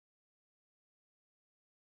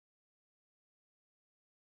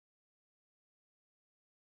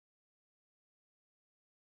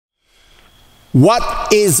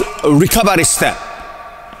What is a recovery step?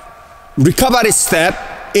 Recovery step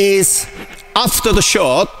is after the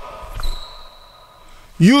shot,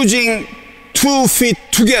 using 2 feet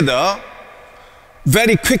together,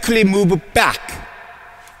 very quickly move back.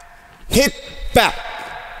 Hit back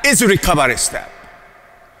is a recovery step.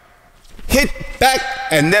 Hit back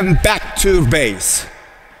and then back to base.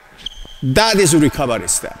 That is a recovery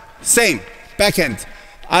step. Same, backhand.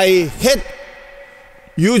 I hit,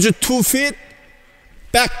 use 2 feet,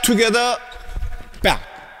 back together, back.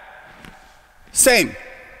 Same,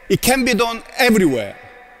 it can be done everywhere.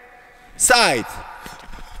 Side,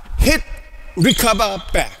 hit, recover,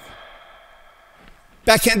 back.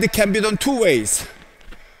 Backhand can be done 2 ways.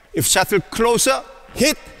 If shuttle closer,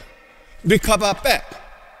 hit, recover, back.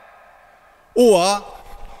 Or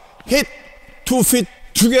hit 2 feet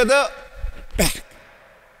together, back.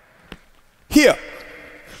 Here,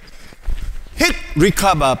 hit,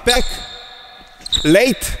 recover, back.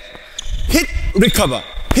 Late, hit, recover,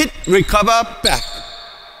 back.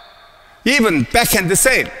 Even backhand the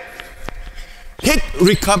same. Hit,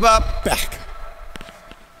 recover, back.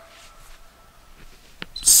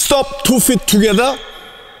 Stop 2 feet together.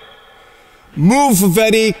 Move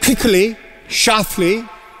very quickly, sharply,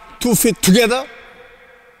 2 feet together.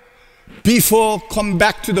 Before come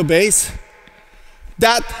back to the base.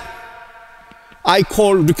 That I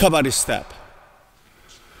call recovery step.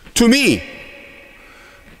 To me,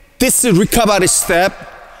 this recovery step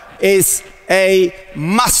is a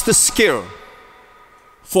master skill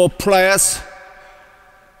for players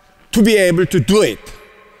to be able to do it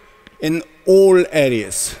in all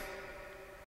areas.